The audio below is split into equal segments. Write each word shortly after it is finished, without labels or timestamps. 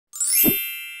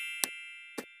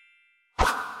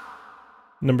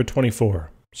Number 24.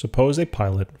 Suppose a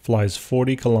pilot flies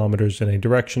 40 kilometers in a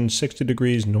direction 60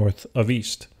 degrees north of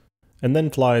east, and then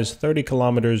flies 30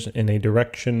 kilometers in a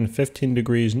direction 15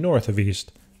 degrees north of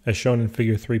east, as shown in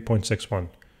figure 3.61.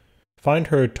 Find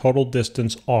her total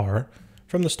distance r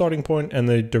from the starting point and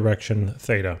the direction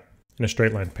theta in a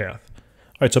straight line path.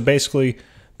 All right, so basically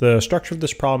the structure of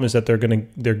this problem is that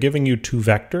they're giving you two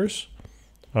vectors.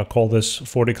 I'll call this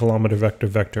 40 kilometer vector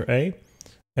vector A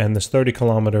and this 30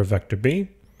 kilometer vector B.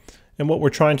 And what we're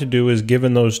trying to do is,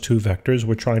 given those two vectors,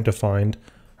 we're trying to find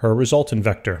her resultant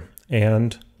vector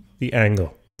and the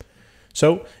angle.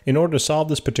 So in order to solve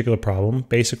this particular problem,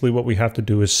 basically what we have to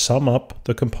do is sum up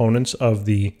the components of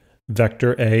the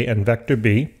vector A and vector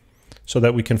B so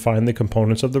that we can find the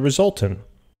components of the resultant.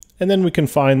 And then we can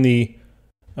find the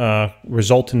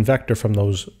resultant vector from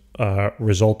those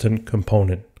resultant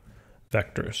component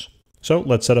vectors. So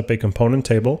let's set up a component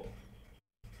table.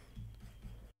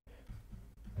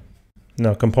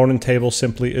 Now, component table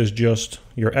simply is just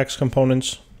your x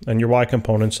components and your y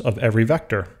components of every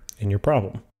vector in your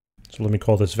problem. So let me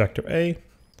call this vector A,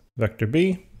 vector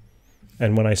B,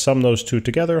 and when I sum those two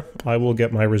together, I will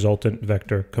get my resultant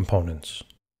vector components.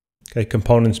 Okay,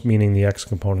 components meaning the x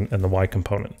component and the y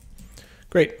component.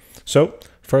 Great. So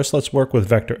first, let's work with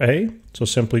vector A. So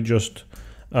simply just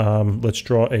let's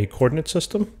draw a coordinate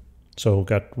system. So we've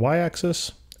got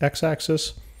y-axis,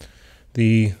 x-axis.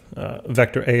 The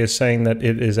vector A is saying that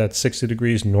it is at 60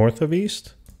 degrees north of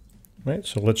east, right?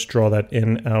 So let's draw that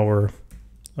in our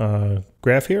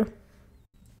graph here.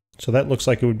 So that looks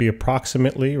like it would be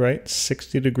approximately, right,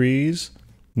 60 degrees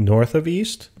north of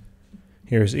east.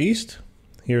 Here's east,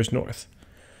 here's north.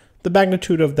 The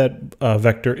magnitude of that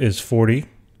vector is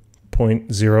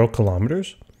 40.0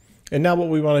 kilometers. And now what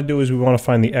we want to do is we want to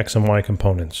find the x and y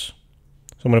components.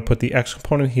 So I'm going to put the x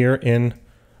component here in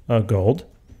gold.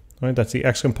 Right, that's the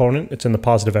x component. It's in the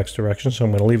positive x direction, so I'm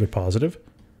going to leave it positive.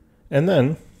 And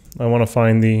then I want to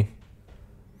find the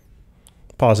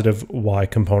positive y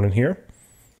component here.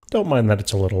 Don't mind that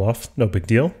it's a little off. No big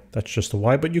deal. That's just the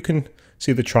y, but you can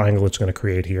see the triangle it's going to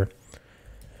create here.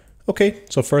 Okay,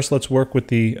 so first let's work with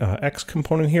the x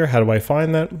component here. How do I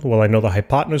find that? Well, I know the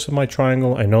hypotenuse of my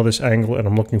triangle. I know this angle, and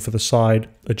I'm looking for the side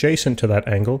adjacent to that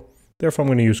angle. Therefore, I'm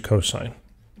going to use cosine.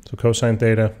 So cosine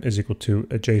theta is equal to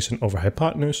adjacent over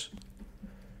hypotenuse.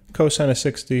 Cosine of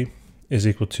 60 is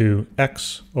equal to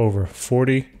x over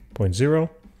 40.0.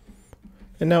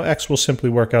 And now x will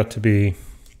simply work out to be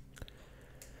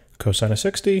cosine of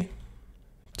 60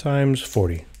 times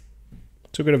 40.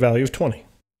 So get a value of 20.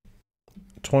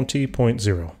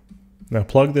 20.0. Now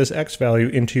plug this x value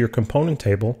into your component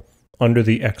table under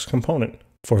the x component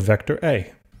for vector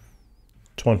A.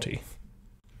 20.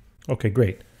 Okay,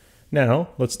 great. Now,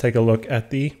 let's take a look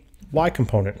at the y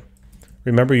component.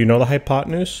 Remember, you know the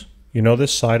hypotenuse, you know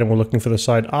this side, and we're looking for the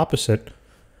side opposite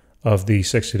of the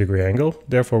 60-degree angle.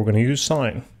 Therefore, we're going to use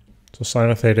sine. So sine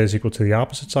of theta is equal to the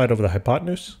opposite side over the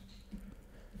hypotenuse.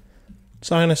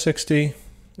 Sine of 60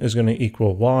 is going to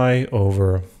equal y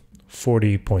over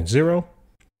 40.0.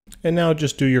 And now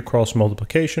just do your cross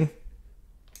multiplication.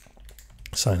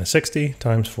 Sine of 60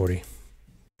 times 40.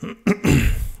 You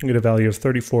get a value of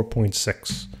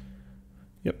 34.6.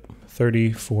 Yep,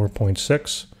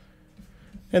 34.6.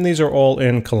 And these are all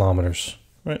in kilometers,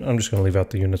 right? I'm just going to leave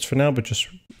out the units for now, but just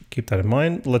keep that in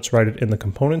mind. Let's write it in the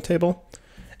component table.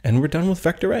 And we're done with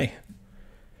vector A.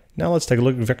 Now let's take a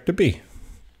look at vector B.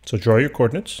 So draw your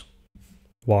coordinates,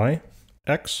 y,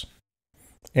 x,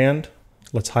 and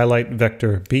let's highlight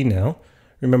vector B now.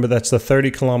 Remember, that's the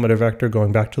 30 kilometer vector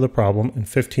going back to the problem and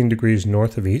 15 degrees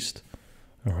north of east.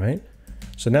 All right.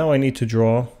 So now I need to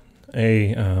draw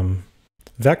a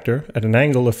vector at an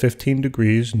angle of 15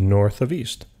 degrees north of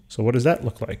east. So what does that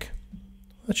look like?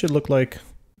 That should look like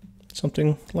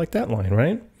something like that line,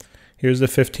 right? Here's the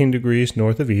 15 degrees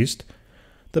north of east.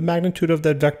 The magnitude of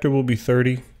that vector will be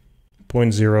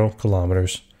 30.0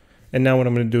 kilometers. And now what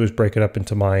I'm going to do is break it up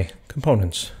into my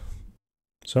components.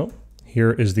 So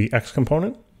here is the x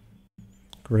component.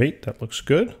 Great, that looks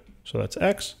good. So that's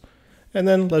x. And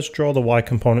then let's draw the y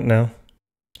component now,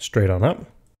 straight on up.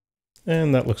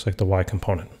 And that looks like the y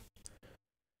component.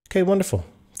 Okay, wonderful.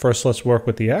 First, let's work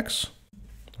with the x.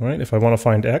 All right, if I want to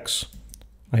find x,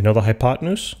 I know the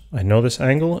hypotenuse, I know this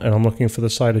angle, and I'm looking for the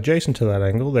side adjacent to that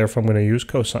angle. Therefore, I'm going to use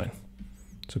cosine.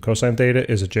 So cosine theta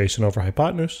is adjacent over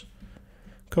hypotenuse.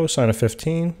 Cosine of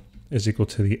 15 is equal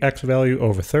to the x value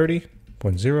over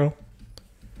 30.0.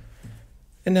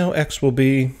 And now x will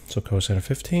be, so cosine of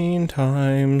 15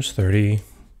 times 30,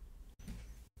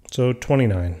 so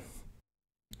 29.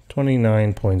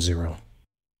 29.0.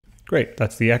 Great,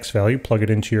 that's the x value. Plug it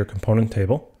into your component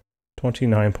table.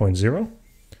 29.0.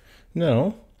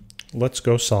 Now, let's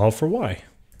go solve for y.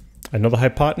 I know the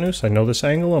hypotenuse, I know this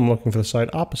angle, I'm looking for the side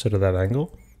opposite of that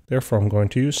angle. Therefore, I'm going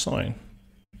to use sine.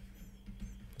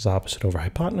 It's opposite over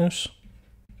hypotenuse.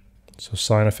 So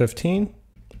sine of 15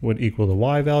 would equal the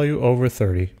y value over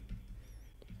 30.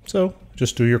 So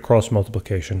just do your cross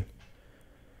multiplication.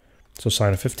 So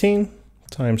sine of 15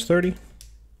 times 30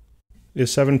 is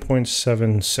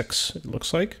 7.76, it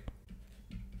looks like.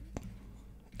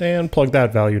 And plug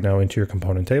that value now into your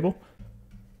component table.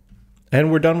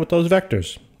 And we're done with those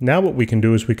vectors. Now what we can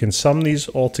do is we can sum these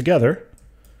all together,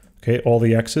 okay, all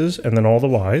the x's and then all the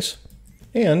y's,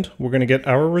 and we're going to get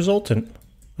our resultant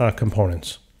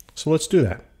components. So let's do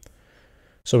that.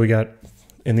 So we got,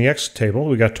 in the x table,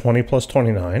 we got 20 plus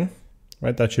 29,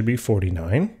 right? That should be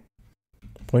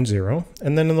 49.0.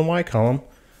 And then in the y column,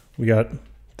 we got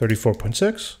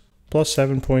 34.6 plus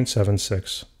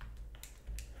 7.76.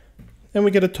 And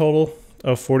we get a total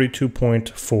of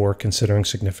 42.4 considering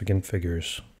significant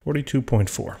figures.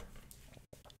 42.4.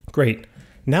 Great.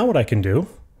 Now what I can do,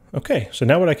 okay, so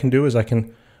now what I can do is I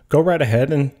can go right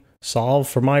ahead and solve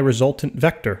for my resultant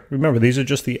vector. Remember, these are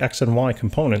just the x and y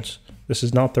components. This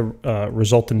is not the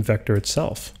resultant vector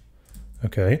itself.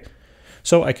 Okay,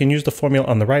 so I can use the formula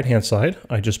on the right-hand side.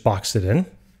 I just boxed it in,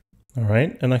 all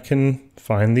right, and I can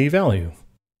find the value.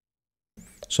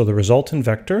 So the resultant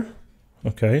vector,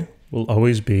 okay, will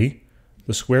always be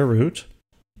the square root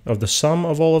of the sum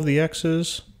of all of the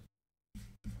x's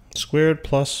squared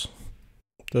plus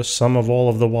the sum of all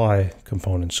of the y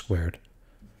components squared.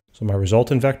 So my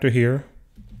resultant vector here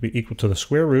will be equal to the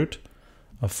square root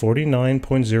of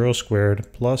 49.0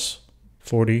 squared plus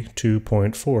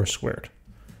 42.4 squared.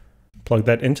 Plug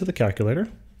that into the calculator,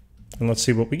 and let's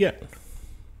see what we get.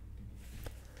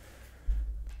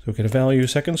 So we get a value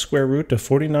second square root of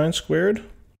 49 squared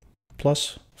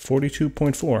plus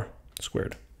 42.4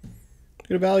 squared.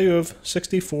 Get a value of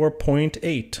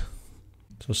 64.8.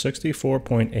 So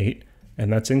 64.8,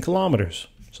 and that's in kilometers.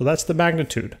 So that's the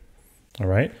magnitude. All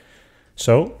right.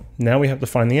 So now we have to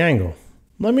find the angle.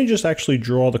 Let me just actually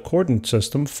draw the coordinate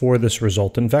system for this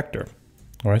resultant vector.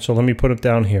 All right, so let me put it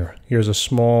down here. Here's a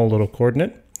small little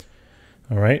coordinate.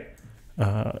 All right.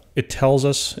 It tells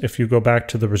us, if you go back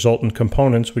to the resultant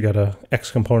components, we got a x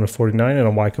component of 49 and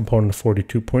a y component of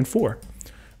 42.4.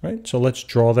 Right, so let's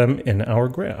draw them in our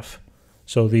graph.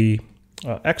 So the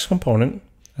x component,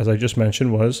 as I just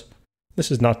mentioned, was, this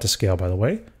is not to scale, by the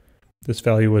way. This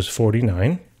value was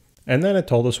 49. And then it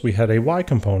told us we had a y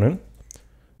component,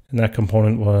 and that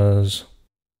component was,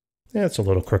 yeah, it's a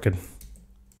little crooked.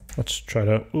 Let's try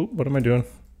to, oop, what am I doing?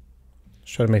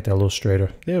 Let's try to make that a little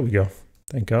straighter. There we go.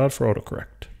 Thank God for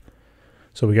autocorrect.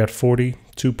 So we got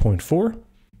 42.4.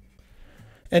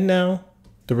 And now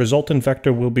the resultant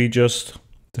vector will be just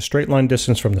the straight line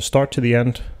distance from the start to the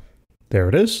end. There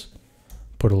it is.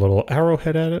 Put a little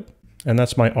arrowhead at it, and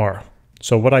that's my r.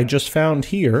 So what I just found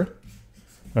here,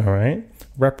 all right,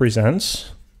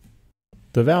 represents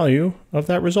the value of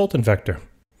that resultant vector.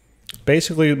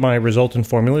 Basically, my resultant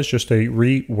formula is just a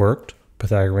reworked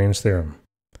Pythagorean theorem.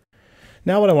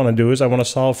 Now what I want to do is I want to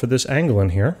solve for this angle in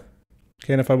here.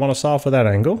 Okay, and if I want to solve for that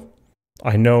angle,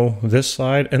 I know this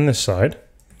side and this side.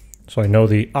 So I know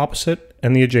the opposite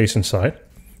and the adjacent side.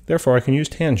 Therefore, I can use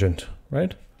tangent,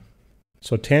 right?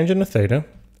 So tangent of theta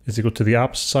is equal to the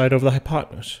opposite side of the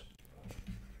hypotenuse.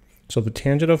 So the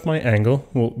tangent of my angle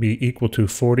will be equal to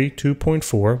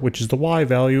 42.4, which is the y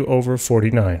value over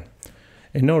 49.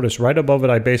 And notice right above it,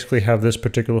 I basically have this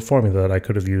particular formula that I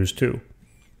could have used too.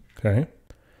 Okay.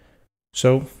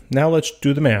 So now let's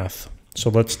do the math. So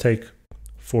let's take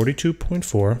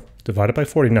 42.4 divided by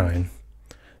 49,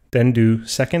 then do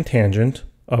second tangent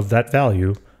of that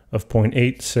value of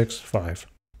 0.865.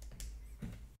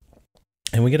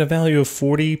 And we get a value of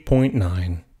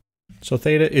 40.9. So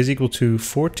theta is equal to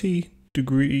 40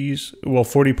 degrees, well,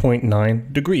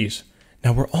 40.9 degrees.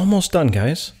 Now we're almost done,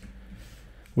 guys.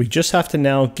 We just have to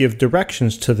now give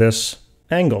directions to this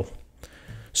angle.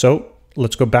 So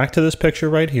let's go back to this picture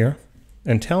right here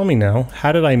and tell me now,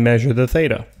 how did I measure the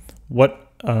theta? What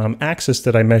axis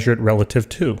did I measure it relative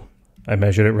to? I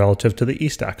measured it relative to the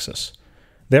east axis.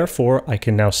 Therefore, I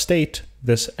can now state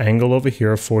this angle over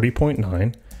here of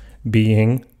 40.9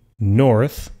 being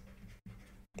north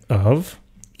of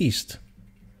east.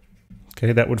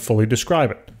 Okay, that would fully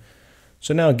describe it.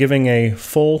 So now, giving a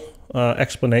full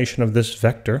explanation of this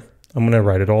vector, I'm going to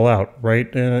write it all out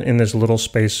right in this little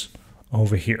space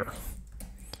over here.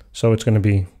 So it's going to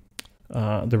be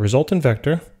the resultant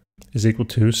vector is equal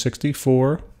to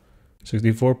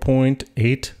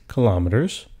 64.8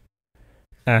 kilometers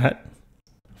at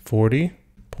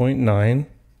 40.9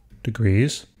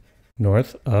 degrees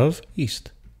north of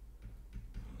east.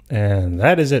 And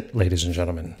that is it, ladies and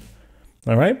gentlemen.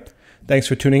 All right. Thanks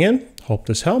for tuning in. Hope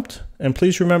this helped. And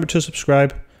please remember to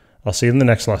subscribe. I'll see you in the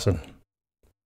next lesson.